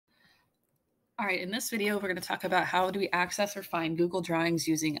All right, in this video, we're going to talk about how do we access or find Google Drawings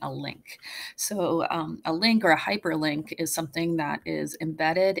using a link. A link or a hyperlink is something that is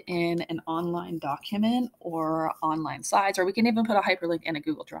embedded in an online document or online slides, or we can even put a hyperlink in a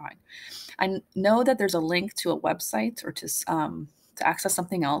Google Drawing. Know that there's a link to a website or to access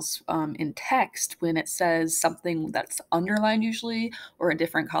something else in text when it says something that's underlined usually or a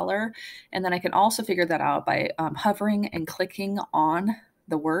different color. And then I can also figure that out by hovering and clicking on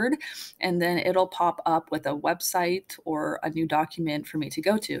the word, and then it'll pop up with a website or a new document for me to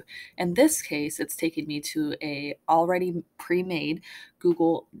go to. In this case, it's taking me to a already pre-made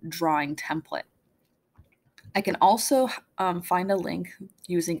Google Drawing template. I can also find a link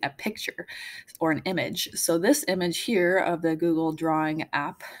using a picture or an image. So this image here of the Google Drawing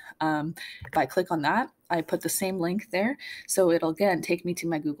app, if I click on that, I put the same link there. So it'll again take me to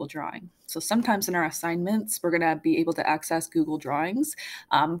my Google Drawing. So sometimes in our assignments, we're going to be able to access Google Drawings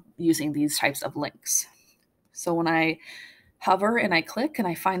using these types of links. So when I hover and I click and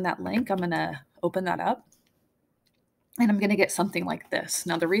I find that link, I'm going to open that up. And I'm going to get something like this.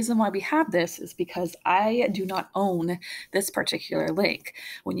 Now, the reason why we have this is because I do not own this particular link.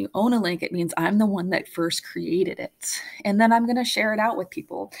 When you own a link, it means I'm the one that first created it. And then I'm going to share it out with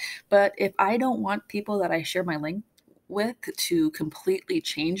people. But if I don't want people that I share my link with to completely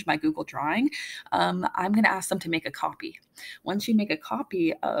change my Google Drawing, I'm going to ask them to make a copy. Once you make a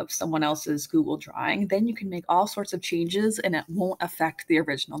copy of someone else's Google Drawing, then you can make all sorts of changes and it won't affect the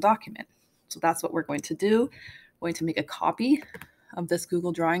original document. So that's what we're going to do. Going to make a copy of this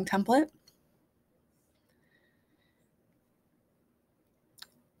Google Drawing template.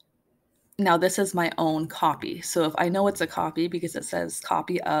 Now this is my own copy. So if I know it's a copy because it says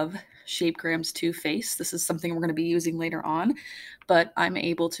copy of Shapegrams 2 Face, this is something we're going to be using later on, but I'm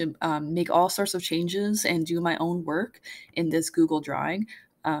able to make all sorts of changes and do my own work in this Google Drawing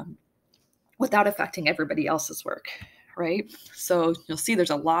without affecting everybody else's work. Right? So you'll see there's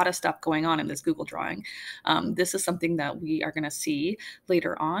a lot of stuff going on in this Google Drawing. This is something that we are going to see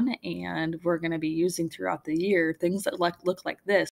later on, and we're going to be using throughout the year things that look like this.